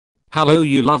Hello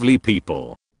you lovely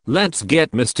people. Let's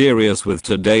get mysterious with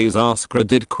today's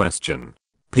AskReddit question.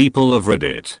 People of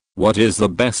Reddit, what is the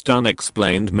best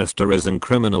unexplained mysteries in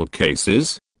criminal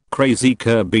cases? Crazy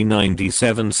Kirby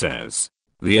 97 says.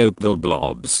 The Oakville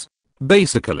blobs.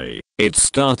 Basically, it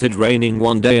started raining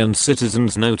one day and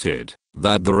citizens noted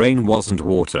that the rain wasn't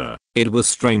water, it was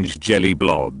strange jelly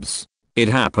blobs. It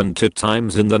happened 2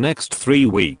 times in the next 3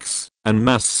 weeks, and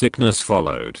mass sickness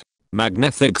followed.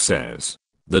 Magnetic says.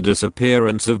 The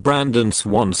disappearance of Brandon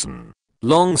Swanson.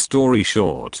 Long story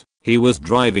short, he was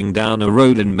driving down a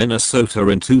road in Minnesota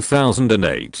in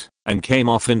 2008 and came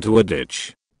off into a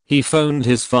ditch. He phoned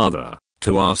his father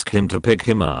to ask him to pick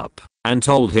him up and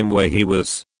told him where he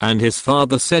was, and his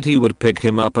father said he would pick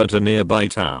him up at a nearby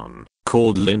town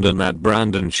called Linden, that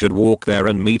Brandon should walk there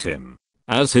and meet him.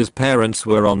 As his parents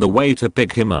were on the way to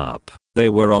pick him up, they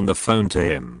were on the phone to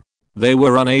him. They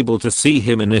were unable to see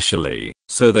him initially,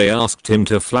 so they asked him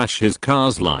to flash his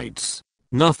car's lights.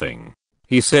 Nothing.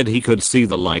 He said he could see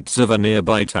the lights of a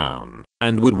nearby town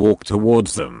and would walk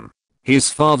towards them. His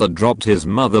father dropped his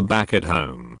mother back at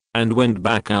home and went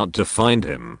back out to find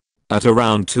him. At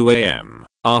around 2 AM,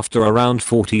 after around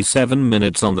 47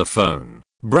 minutes on the phone,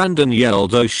 Brandon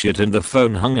yelled "oh shit" and the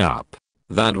phone hung up.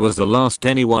 That was the last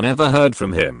anyone ever heard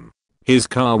from him. His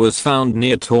car was found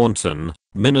near Taunton,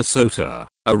 Minnesota,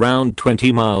 around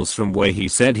 20 miles from where he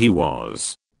said he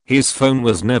was. His phone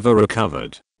was never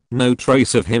recovered. No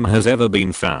trace of him has ever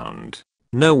been found.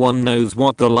 No one knows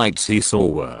what the lights he saw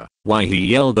were, why he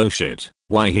yelled "oh shit",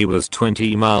 why he was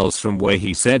 20 miles from where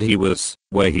he said he was,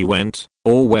 where he went,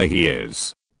 or where he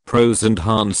is. Pros and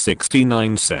Hans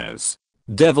 69 says.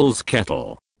 Devil's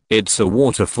Kettle. It's a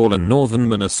waterfall in northern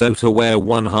Minnesota where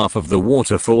one half of the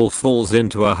waterfall falls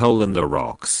into a hole in the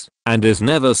rocks and is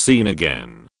never seen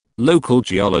again. Local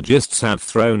geologists have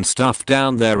thrown stuff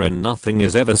down there and nothing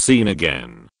is ever seen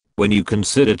again. When you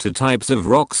consider 2 types of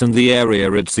rocks in the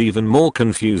area, it's even more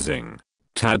confusing.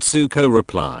 Tatsuko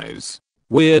replies.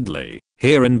 Weirdly,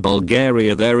 here in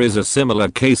Bulgaria there is a similar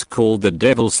case called the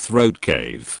Devil's Throat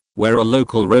Cave, where a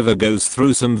local river goes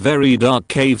through some very dark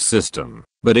cave system,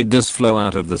 but it does flow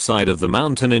out of the side of the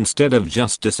mountain instead of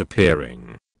just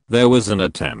disappearing. There was an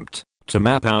attempt to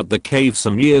map out the cave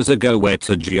some years ago where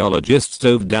 2 geologists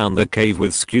dove down the cave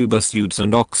with scuba suits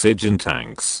and oxygen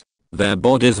tanks. Their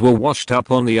bodies were washed up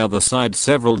on the other side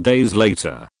several days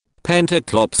later.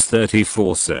 Pentaclops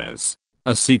 34 says.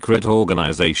 A secret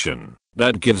organization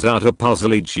that gives out a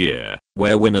puzzle each year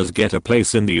where winners get a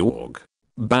place in the org.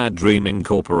 Bad Dream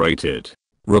Incorporated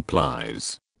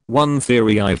replies. One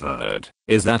theory I've heard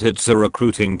is that it's a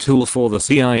recruiting tool for the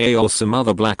CIA or some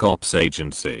other black ops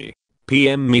agency.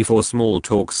 PM me for small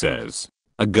talk says.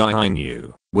 A guy I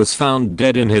knew was found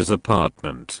dead in his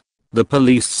apartment. The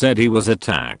police said he was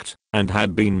attacked and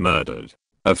had been murdered.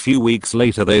 A few weeks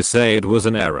later they say it was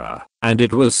an error and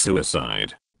it was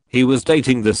suicide. He was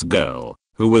dating this girl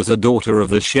who was a daughter of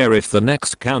the sheriff the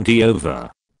next county over.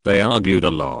 They argued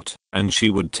a lot and she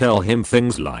would tell him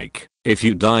things like, if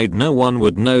you died no one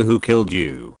would know who killed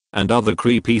you, and other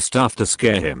creepy stuff to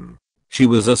scare him. She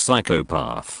was a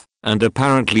psychopath and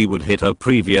apparently would hit her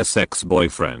previous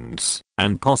ex-boyfriends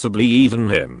and possibly even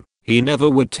him. He never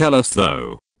would tell us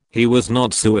though. He was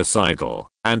not suicidal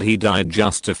and he died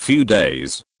just a few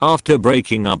days after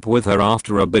breaking up with her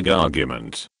after a big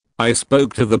argument. I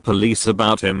spoke to the police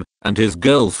about him and his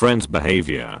girlfriend's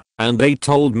behavior and they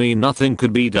told me nothing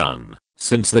could be done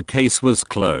since the case was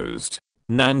closed.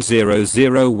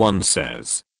 Nan001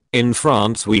 says. In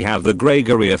France we have the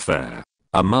Gregory affair.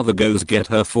 A mother goes get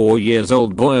her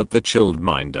 4-year-old boy at the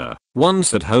childminder.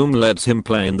 Once at home lets him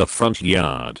play in the front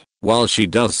yard while she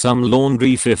does some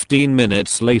laundry. 15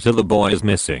 minutes later the boy is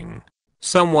missing.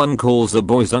 Someone calls the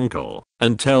boy's uncle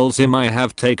and tells him I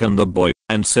have taken the boy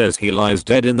and says he lies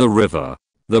dead in the river.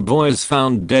 The boy is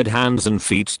found dead, hands and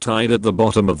feet tied at the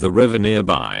bottom of the river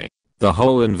nearby. The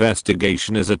whole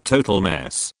investigation is a total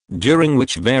mess, during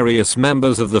which various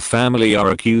members of the family are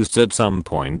accused at some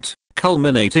point,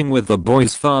 culminating with the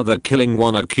boy's father killing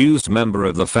one accused member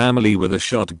of the family with a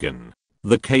shotgun.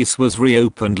 The case was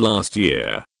reopened last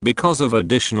year because of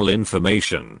additional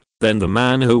information. Then the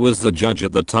man who was the judge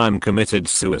at the time committed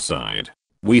suicide.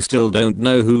 We still don't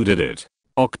know who did it.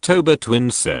 October Twin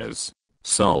says.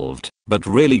 Solved, but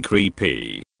really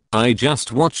creepy. I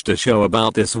just watched a show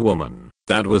about this woman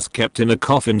that was kept in a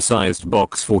coffin-sized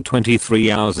box for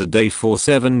 23 hours a day for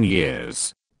 7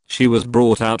 years. She was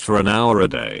brought out for an hour a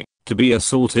day to be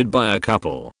assaulted by a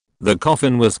couple. The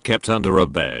coffin was kept under a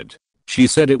bed. She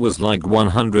said it was like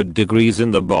 100 degrees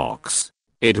in the box.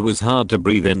 It was hard to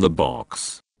breathe in the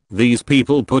box. These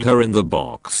people put her in the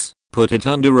box, put it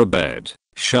under a bed,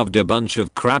 shoved a bunch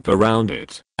of crap around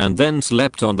it, and then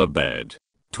slept on the bed.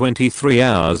 23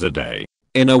 hours a day.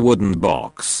 In a wooden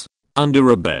box. Under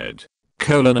a bed.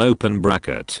 Open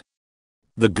bracket.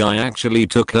 The guy actually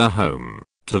took her home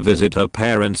to visit her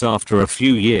parents after a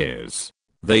few years.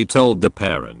 They told the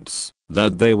parents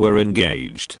that they were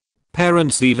engaged.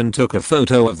 Parents even took a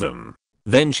photo of them.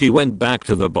 Then she went back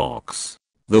to the box.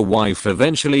 The wife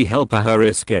eventually helped her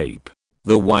escape.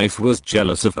 The wife was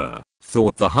jealous of her,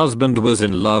 thought the husband was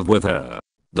in love with her.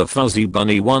 The Fuzzy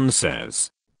Bunny one says.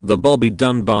 The Bobby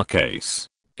Dunbar case.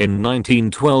 In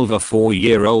 1912 a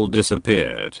 4-year-old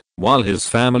disappeared while his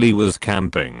family was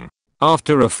camping.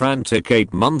 After a frantic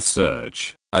 8-month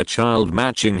search, a child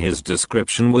matching his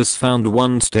description was found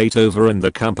one state over in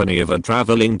the company of a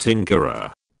traveling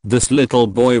tinkerer. This little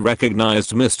boy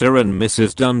recognized Mr. and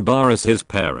Mrs. Dunbar as his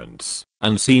parents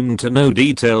and seemed to know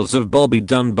details of Bobby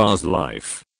Dunbar's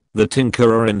life. The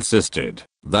tinkerer insisted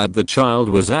that the child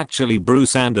was actually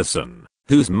Bruce Anderson,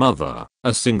 whose mother,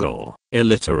 a single,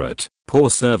 illiterate,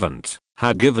 poor servant,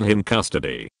 had given him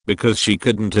custody because she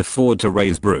couldn't afford to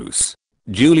raise Bruce.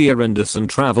 Julia Anderson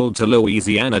traveled to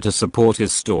Louisiana to support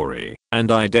his story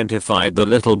and identified the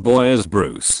little boy as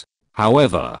Bruce.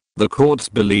 However, the courts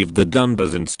believed the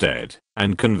Dunbars instead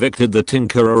and convicted the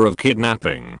tinkerer of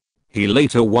kidnapping. He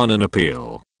later won an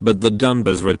appeal, but the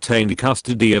Dunbars retained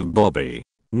custody of Bobby.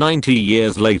 90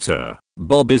 years later,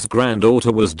 Bobby's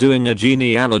granddaughter was doing a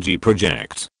genealogy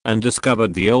project and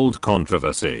discovered the old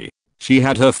controversy. She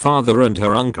had her father and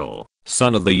her uncle,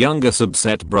 son of the younger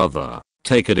subset brother,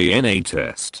 take a DNA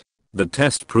test. The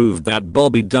test proved that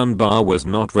Bobby Dunbar was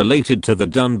not related to the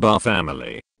Dunbar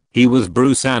family. He was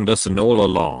Bruce Anderson all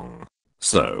along.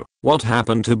 So, what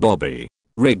happened to Bobby?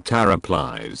 Richter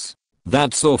replies.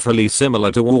 That's awfully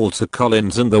similar to Walter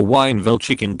Collins and the Wineville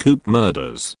chicken coop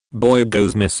murders. Boy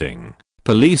goes missing.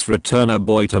 Police return a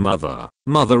boy to mother.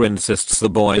 Mother insists the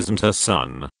boy isn't her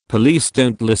son. Police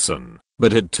don't listen.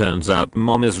 But it turns out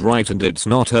mom is right and it's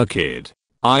not her kid.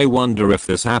 I wonder if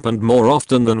this happened more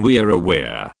often than we are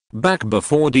aware, back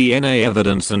before DNA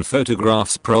evidence and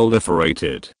photographs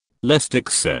proliferated.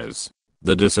 Lestix says.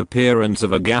 The disappearance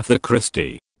of Agatha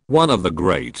Christie, one of the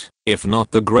great, if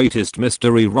not the greatest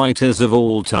mystery writers of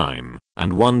all time,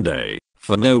 and one day,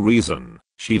 for no reason,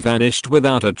 she vanished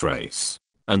without a trace.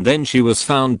 And then she was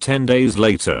found 10 days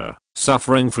later,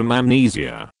 suffering from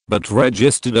amnesia, but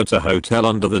registered at a hotel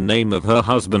under the name of her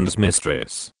husband's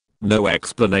mistress. No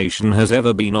explanation has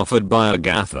ever been offered by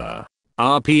Agatha.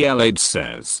 RPLH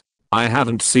says. I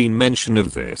haven't seen mention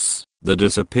of this. The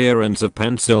disappearance of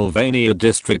Pennsylvania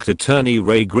District Attorney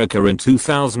Ray Gricker in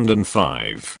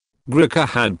 2005. Gricker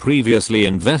had previously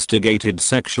investigated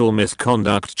sexual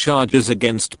misconduct charges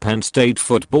against Penn State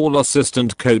football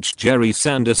assistant coach Jerry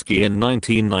Sandusky in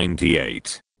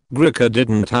 1998. Gricker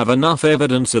didn't have enough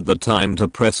evidence at the time to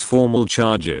press formal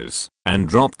charges and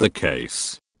dropped the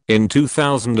case. In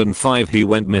 2005 he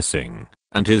went missing,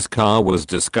 and his car was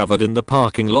discovered in the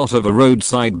parking lot of a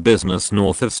roadside business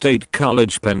north of State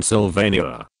College,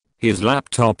 Pennsylvania. His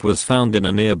laptop was found in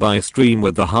a nearby stream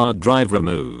with the hard drive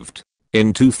removed.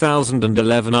 In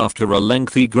 2011, after a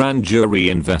lengthy grand jury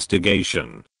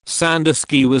investigation,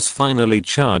 Sandusky was finally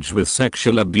charged with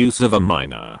sexual abuse of a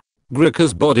minor.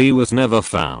 Gricker's body was never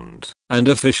found, and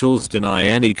officials deny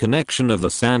any connection of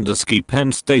the Sandusky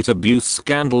Penn State abuse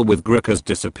scandal with Gricker's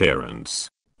disappearance.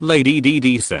 Lady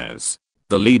Dee says,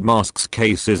 the lead masks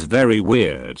case is very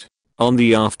weird. On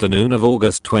the afternoon of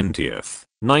August 20th,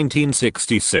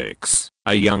 1966,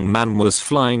 a young man was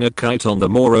flying a kite on the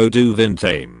Morro do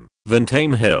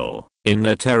Vintame Hill, in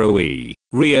Niterói,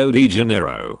 Rio de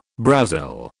Janeiro,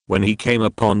 Brazil, when he came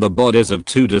upon the bodies of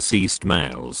 2 deceased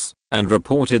males and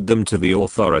reported them to the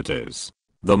authorities.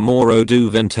 The Morro do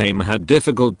Vintame had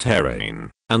difficult terrain,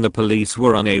 and the police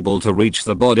were unable to reach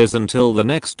the bodies until the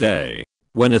next day.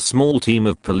 When a small team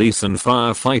of police and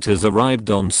firefighters arrived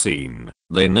on scene,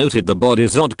 they noted the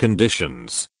bodies' odd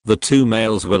conditions. The 2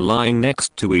 males were lying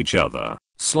next to each other,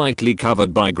 slightly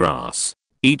covered by grass.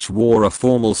 Each wore a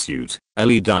formal suit,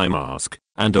 LED mask,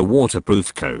 and a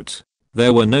waterproof coat.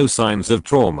 There were no signs of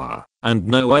trauma, and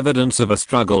no evidence of a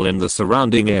struggle in the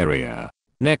surrounding area.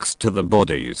 Next to the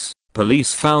bodies,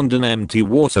 police found an empty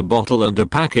water bottle and a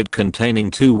packet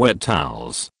containing 2 wet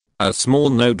towels. A small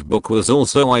notebook was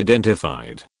also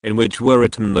identified, in which were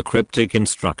written the cryptic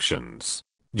instructions.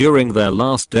 During their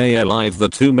last day alive, the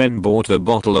 2 men bought a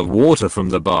bottle of water from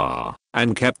the bar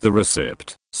and kept the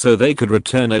receipt so they could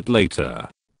return it later.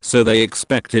 So they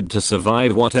expected to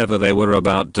survive whatever they were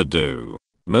about to do.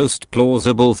 Most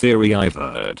plausible theory I've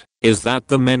heard is that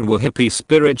the men were hippie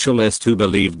spiritualists who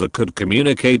believed they could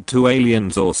communicate to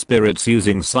aliens or spirits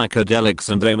using psychedelics,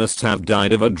 and they must have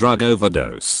died of a drug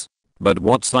overdose. But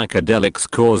what psychedelics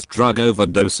cause drug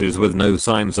overdoses with no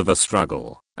signs of a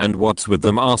struggle? And what's with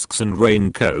the masks and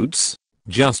raincoats?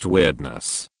 Just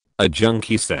weirdness. A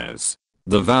junkie says.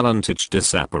 The Valentich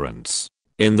disappearance.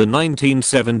 In the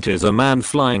 1970s, a man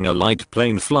flying a light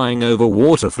plane flying over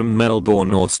water from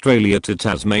Melbourne, Australia to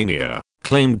Tasmania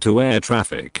claimed to air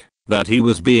traffic that he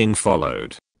was being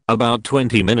followed. About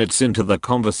 20 minutes into the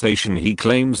conversation, he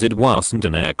claims it wasn't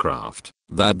an aircraft,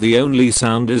 that the only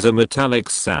sound is a metallic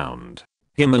sound.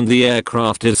 Him and the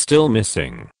aircraft is still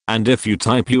missing, and if you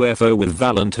type UFO with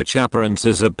Valentich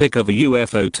appearances, a pic of a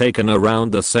UFO taken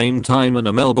around the same time in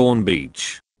a Melbourne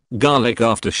beach. Garlic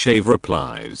Aftershave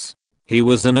replies. He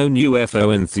was a known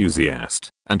UFO enthusiast,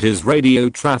 and his radio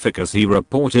traffic as he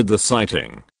reported the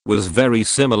sighting was very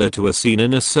similar to a scene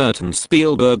in a certain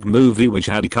Spielberg movie which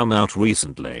had come out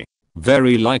recently.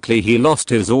 Very likely he lost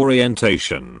his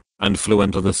orientation and flew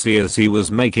into the sea as he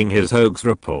was making his hoax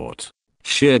report.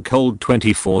 Sheer Cold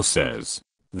 24 says.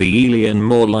 The Elian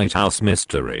Moor Lighthouse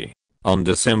Mystery. On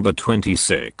December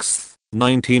 26,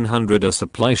 1900, a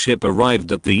supply ship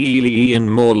arrived at the Elian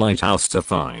Moor Lighthouse to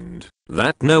find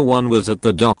that no one was at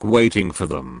the dock waiting for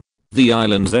them. The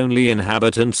island's only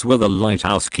inhabitants were the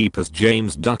lighthouse keepers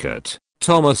James Duckett,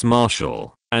 Thomas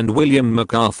Marshall, and William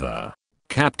MacArthur.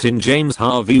 Captain James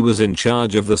Harvey was in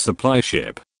charge of the supply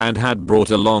ship and had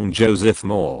brought along Joseph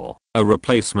Moore, a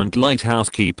replacement lighthouse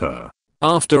keeper.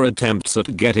 After attempts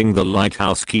at getting the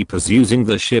lighthouse keepers using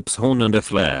the ship's horn and a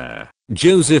flare,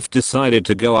 Joseph decided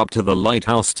to go up to the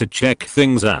lighthouse to check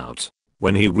things out.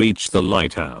 When he reached the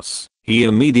lighthouse, he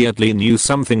immediately knew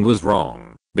something was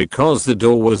wrong, because the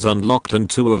door was unlocked and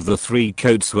 2 of the 3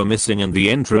 coats were missing in the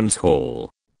entrance hall.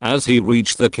 As he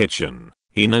reached the kitchen,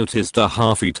 he noticed a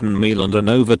half-eaten meal and an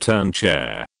overturned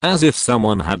chair, as if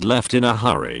someone had left in a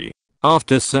hurry.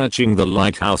 After searching the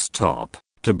lighthouse top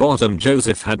to bottom,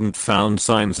 Joseph hadn't found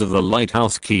signs of the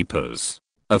lighthouse keepers.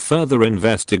 A further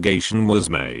investigation was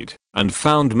made and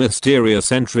found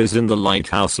mysterious entries in the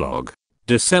lighthouse log.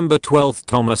 December 12,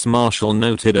 Thomas Marshall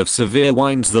noted of severe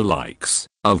winds the likes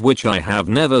of which I have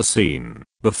never seen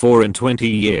before in 20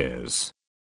 years.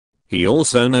 He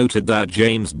also noted that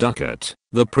James Duckett,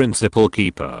 the principal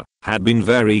keeper, had been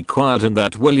very quiet and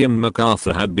that William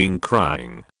MacArthur had been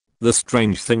crying. The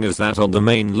strange thing is that on the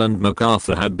mainland,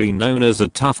 MacArthur had been known as a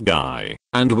tough guy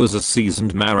and was a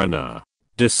seasoned mariner.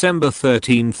 December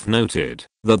 13th noted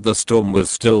that the storm was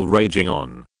still raging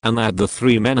on and that the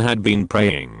 3 men had been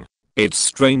praying. It's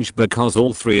strange because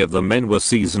all 3 of the men were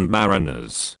seasoned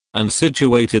mariners and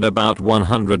situated about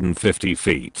 150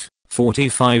 feet,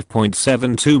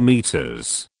 45.72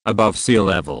 meters, above sea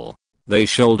level. They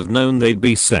should have known they'd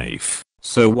be safe,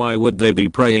 so why would they be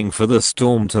praying for the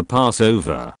storm to pass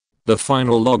over? The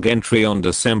final log entry on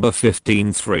December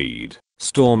 15th read,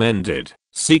 storm ended,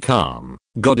 sea calm,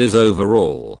 God is over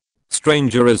all.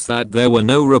 Stranger is that there were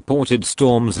no reported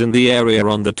storms in the area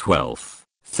on the 12th,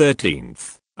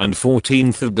 13th, and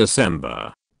 14th of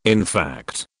December. In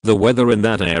fact, the weather in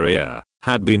that area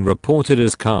had been reported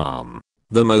as calm.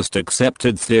 The most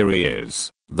accepted theory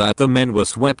is that the men were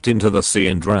swept into the sea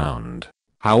and drowned.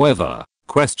 However,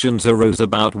 questions arose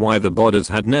about why the bodies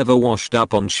had never washed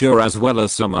up on shore, as well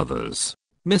as some others.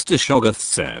 Mr. Shoggoth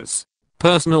says,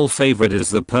 personal favorite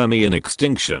is the Permian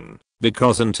extinction,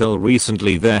 because until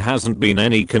recently there hasn't been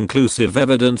any conclusive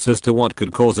evidence as to what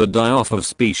could cause a die-off of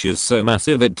species so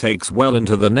massive it takes well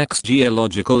into the next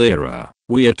geological era.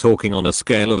 We are talking on a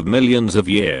scale of millions of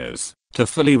years to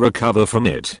fully recover from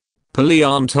it.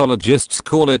 Paleontologists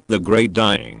call it the Great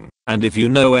Dying, and if you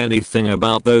know anything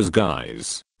about those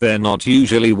guys, they're not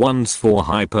usually ones for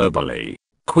hyperbole.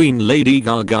 Queen Lady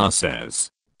Gaga says,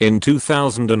 in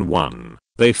 2001,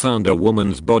 they found a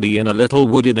woman's body in a little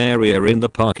wooded area in the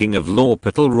parking of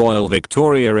L'Hôpital Royal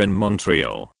Victoria in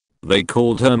Montreal. They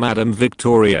called her Madame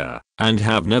Victoria, and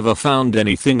have never found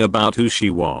anything about who she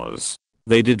was.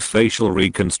 They did facial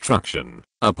reconstruction.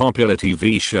 A popular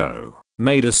TV show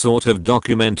made a sort of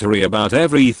documentary about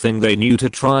everything they knew to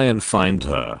try and find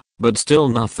her, but still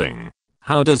nothing.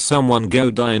 How does someone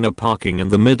go die in a parking in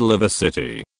the middle of a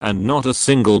city, and not a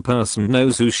single person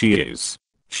knows who she is?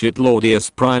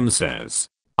 Shitlordius Prime says,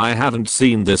 I haven't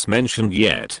seen this mentioned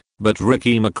yet, but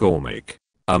Ricky McCormick,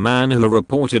 a man who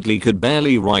reportedly could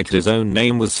barely write his own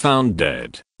name, was found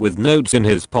dead, with notes in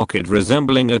his pocket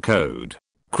resembling a code.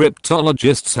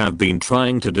 Cryptologists have been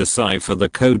trying to decipher the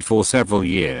code for several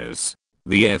years.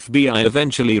 The FBI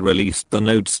eventually released the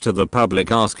notes to the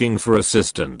public asking for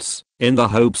assistance, in the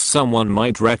hopes someone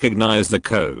might recognize the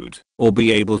code, or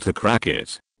be able to crack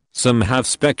it. Some have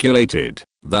speculated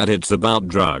that it's about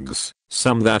drugs,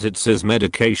 some that it's his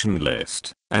medication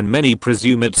list, and many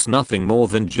presume it's nothing more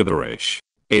than gibberish.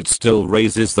 It still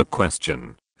raises the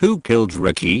question, who killed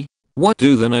Ricky? What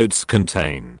do the notes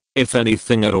contain, if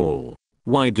anything at all?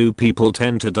 Why do people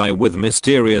tend to die with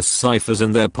mysterious ciphers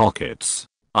in their pockets?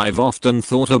 I've often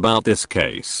thought about this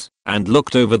case, and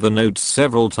looked over the notes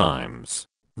several times.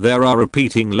 There are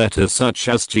repeating letters such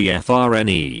as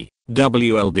GFRNE,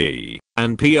 WLD,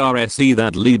 and PRSE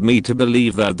that lead me to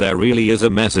believe that there really is a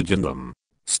message in them.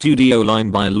 Studio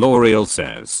line by L'Oreal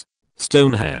says,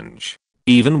 Stonehenge.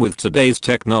 Even with today's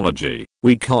technology,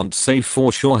 we can't say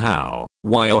for sure how,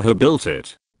 why or who built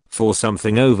it. For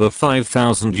something over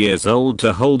 5,000 years old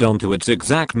to hold on to its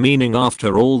exact meaning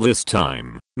after all this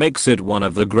time, makes it one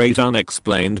of the great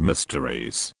unexplained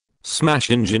mysteries.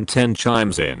 Smash Engine 10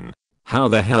 chimes in. How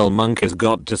the hell monkeys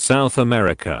got to South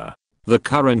America? The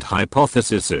current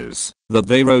hypothesis is that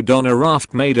they rode on a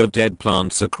raft made of dead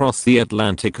plants across the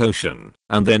Atlantic Ocean,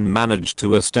 and then managed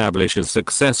to establish a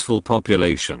successful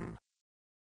population.